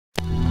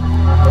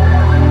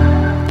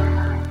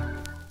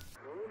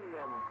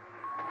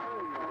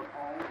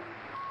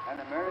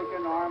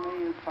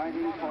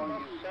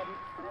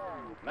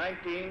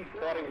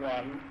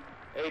2041,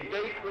 a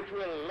date which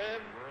will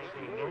live.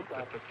 Note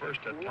that the first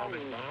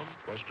atomic bomb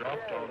was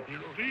dropped on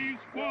Hiroshima. These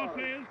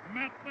forces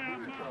met their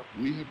mark.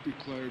 We have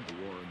declared the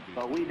war in Vietnam.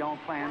 But we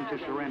don't plan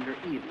to surrender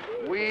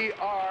either. We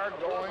are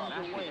going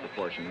to win.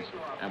 Proportions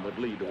and would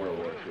lead to World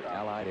War II.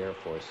 Allied air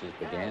forces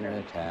began an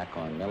attack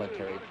on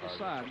military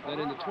decide that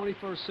in the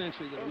 21st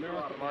century that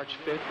America... March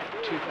 5th,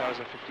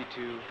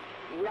 2052,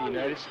 the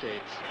United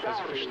States has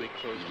officially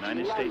closed. The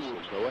United States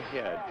will go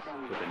ahead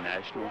with a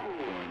national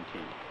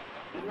quarantine.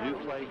 The new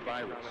plague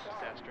virus.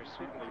 Disaster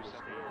sweeping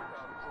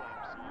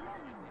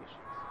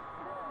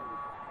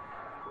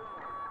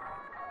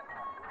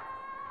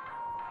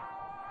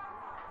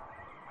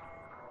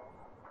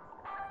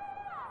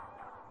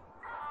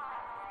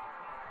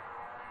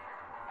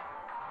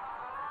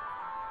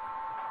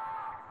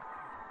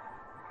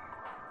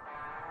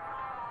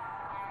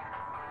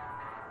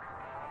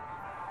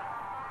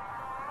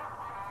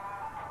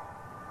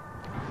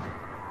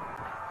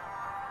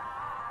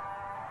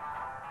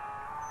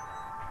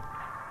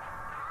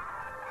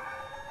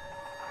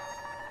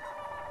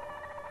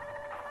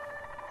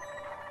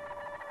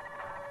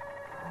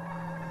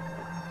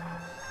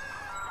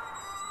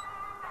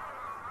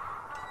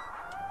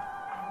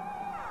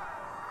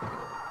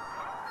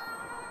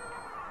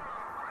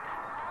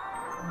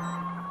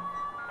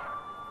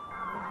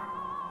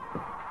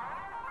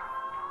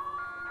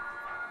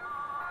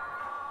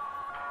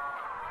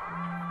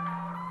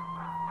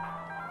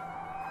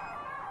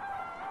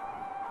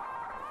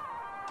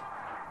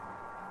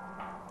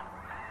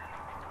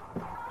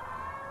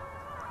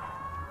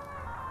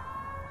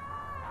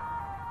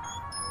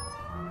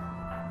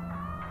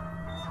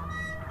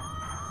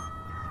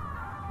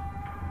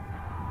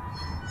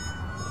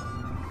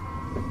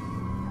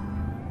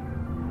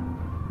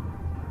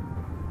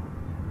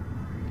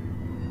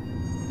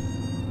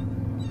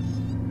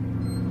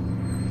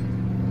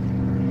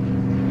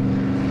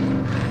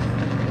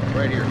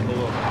Right here, pull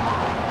over.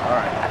 All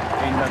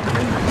right, ain't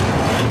nothing in there.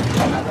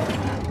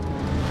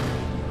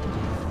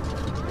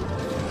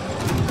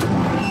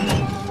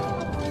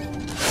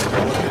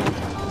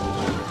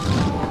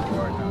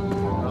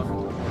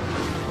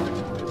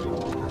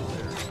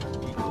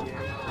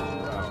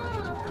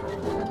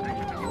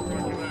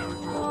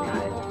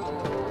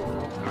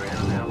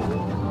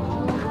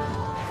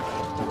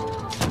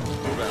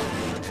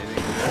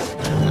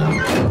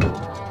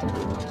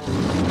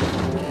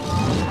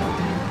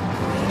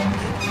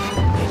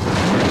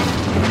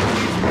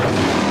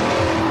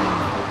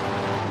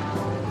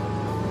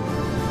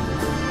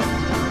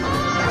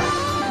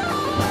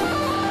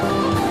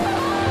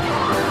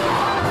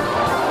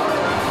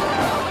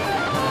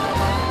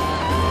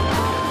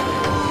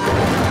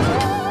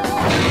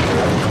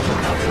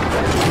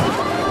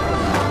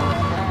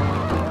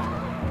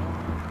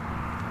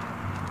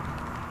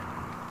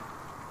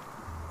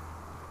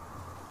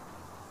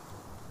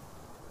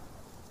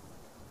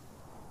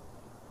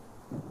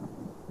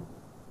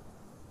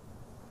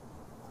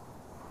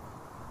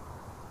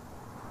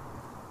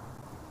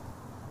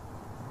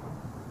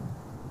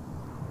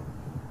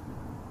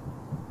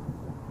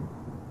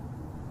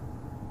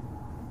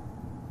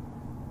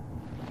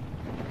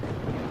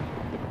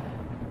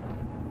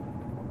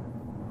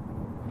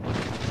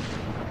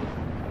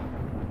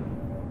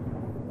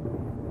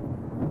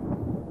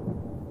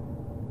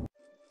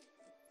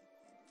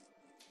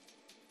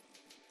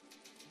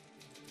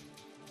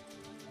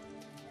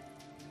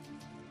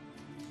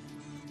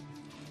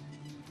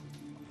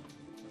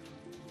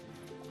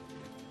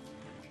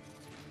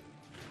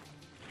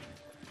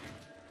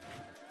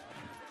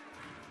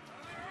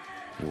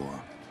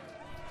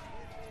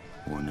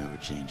 War never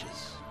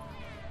changes.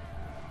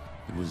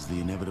 It was the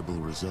inevitable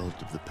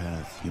result of the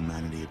path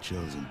humanity had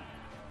chosen.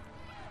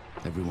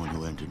 Everyone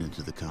who entered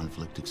into the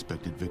conflict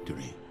expected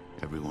victory.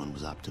 Everyone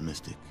was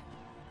optimistic.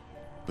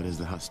 But as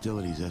the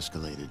hostilities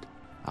escalated,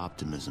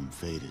 optimism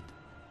faded,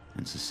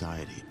 and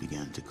society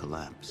began to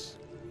collapse.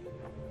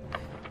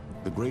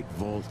 The great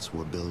vaults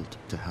were built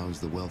to house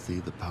the wealthy,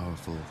 the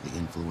powerful, the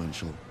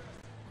influential,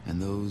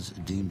 and those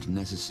deemed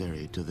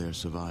necessary to their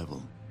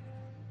survival.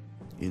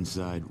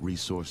 Inside,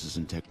 resources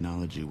and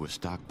technology were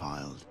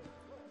stockpiled,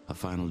 a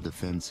final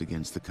defense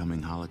against the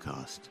coming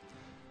Holocaust.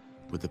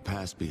 With the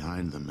past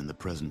behind them and the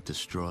present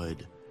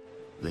destroyed,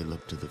 they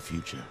looked to the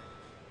future.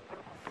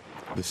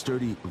 The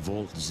sturdy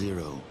Vault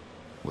Zero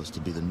was to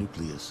be the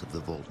nucleus of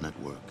the Vault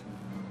network,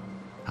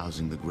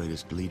 housing the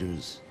greatest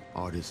leaders,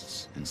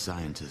 artists, and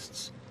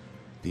scientists.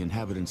 The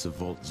inhabitants of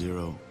Vault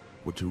Zero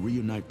were to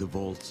reunite the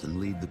Vaults and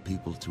lead the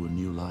people to a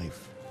new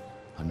life,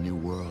 a new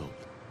world.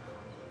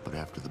 But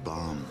after the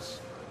bombs,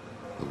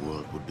 the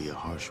world would be a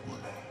harsh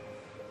one.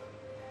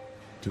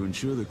 To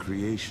ensure the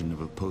creation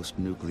of a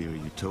post-nuclear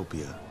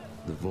utopia,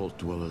 the Vault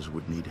dwellers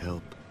would need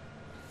help.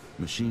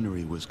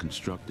 Machinery was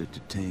constructed to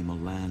tame a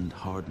land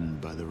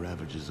hardened by the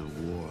ravages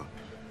of war,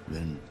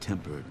 then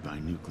tempered by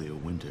nuclear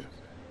winter.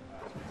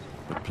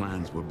 But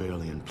plans were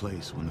barely in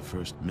place when the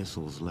first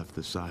missiles left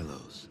the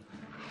silos.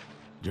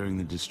 During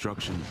the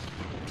destruction,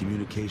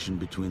 communication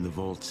between the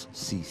vaults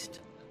ceased.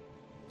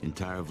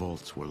 Entire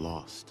vaults were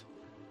lost.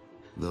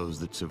 Those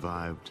that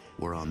survived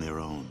were on their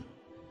own.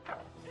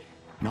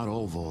 Not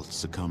all vaults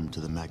succumbed to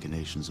the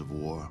machinations of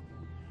war.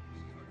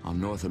 On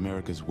North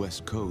America's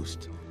west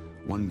coast,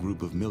 one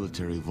group of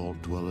military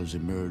vault dwellers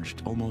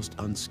emerged almost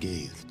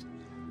unscathed.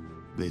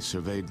 They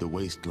surveyed the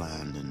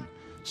wasteland and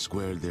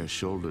squared their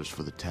shoulders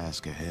for the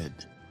task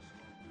ahead.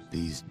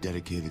 These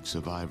dedicated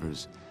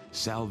survivors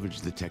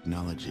salvaged the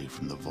technology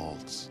from the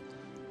vaults,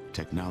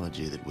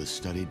 technology that was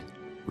studied,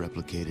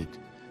 replicated,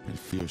 and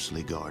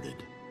fiercely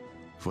guarded.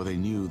 For they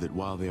knew that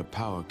while their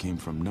power came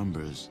from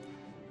numbers,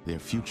 their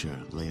future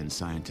lay in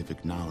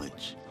scientific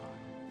knowledge.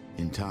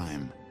 In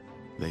time,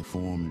 they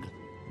formed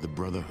the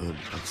Brotherhood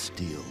of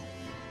Steel.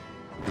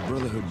 The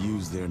Brotherhood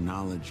used their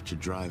knowledge to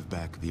drive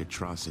back the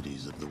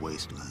atrocities of the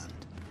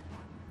wasteland,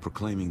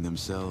 proclaiming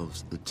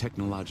themselves the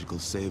technological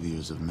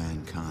saviors of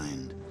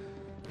mankind.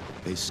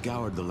 They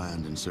scoured the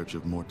land in search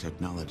of more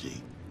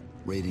technology,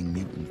 raiding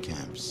mutant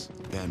camps,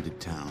 bandit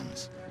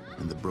towns,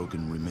 and the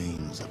broken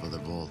remains of other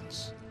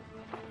vaults.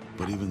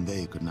 But even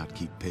they could not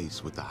keep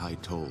pace with the high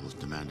tolls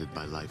demanded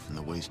by life in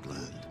the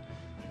wasteland.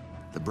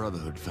 The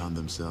Brotherhood found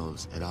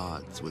themselves at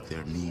odds with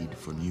their need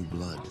for new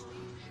blood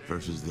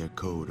versus their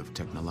code of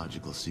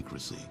technological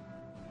secrecy.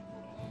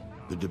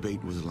 The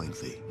debate was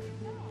lengthy.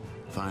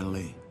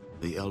 Finally,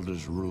 the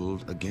Elders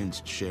ruled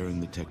against sharing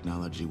the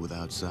technology with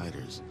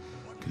outsiders,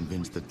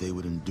 convinced that they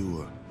would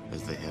endure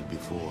as they had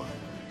before.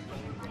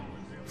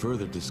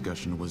 Further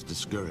discussion was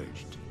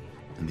discouraged,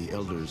 and the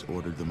Elders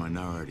ordered the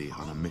minority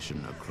on a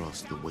mission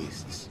across the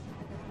wastes.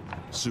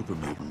 Super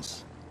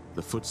mutants,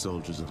 the foot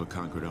soldiers of a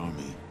conquered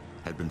army,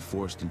 had been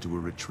forced into a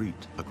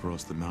retreat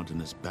across the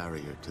mountainous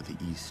barrier to the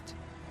east.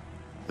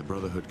 The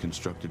Brotherhood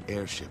constructed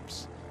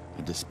airships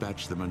and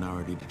dispatched the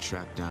minority to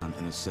track down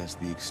and assess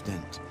the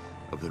extent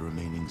of the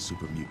remaining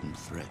super mutant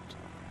threat.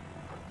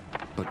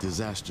 But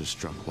disaster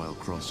struck while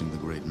crossing the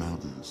Great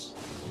Mountains.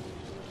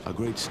 A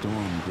great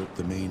storm gripped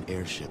the main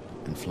airship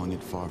and flung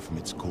it far from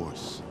its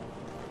course.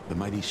 The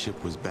mighty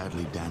ship was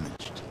badly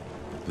damaged.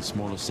 The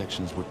smaller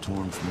sections were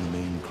torn from the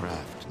main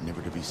craft,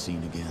 never to be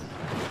seen again.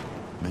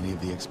 Many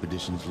of the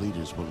expedition's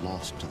leaders were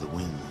lost to the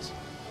winds.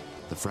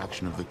 The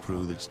fraction of the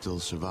crew that still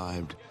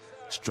survived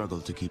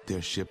struggled to keep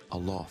their ship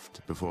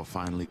aloft before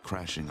finally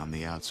crashing on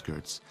the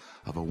outskirts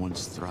of a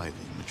once thriving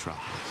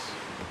metropolis,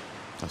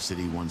 a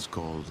city once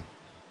called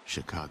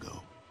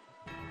Chicago.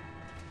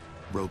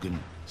 Broken,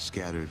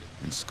 scattered,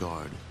 and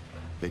scarred,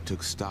 they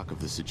took stock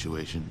of the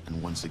situation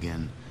and once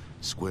again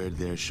squared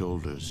their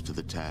shoulders to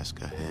the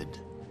task ahead.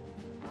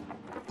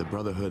 The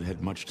Brotherhood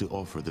had much to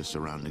offer the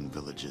surrounding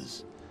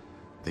villages.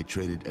 They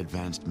traded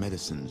advanced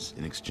medicines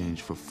in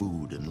exchange for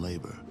food and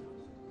labor.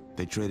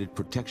 They traded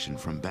protection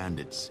from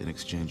bandits in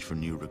exchange for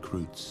new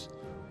recruits.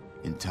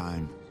 In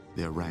time,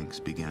 their ranks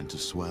began to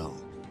swell.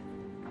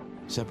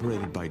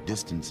 Separated by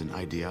distance and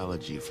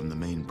ideology from the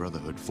main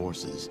Brotherhood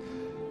forces,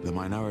 the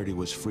minority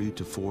was free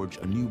to forge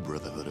a new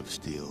Brotherhood of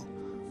Steel,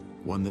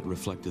 one that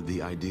reflected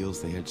the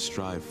ideals they had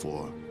strived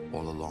for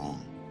all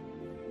along.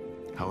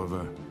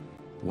 However,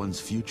 one's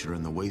future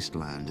in the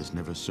wasteland is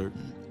never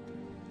certain,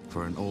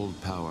 for an old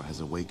power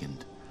has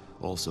awakened,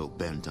 also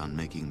bent on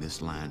making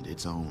this land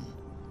its own.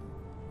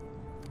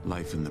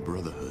 Life in the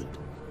Brotherhood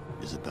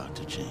is about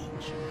to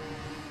change.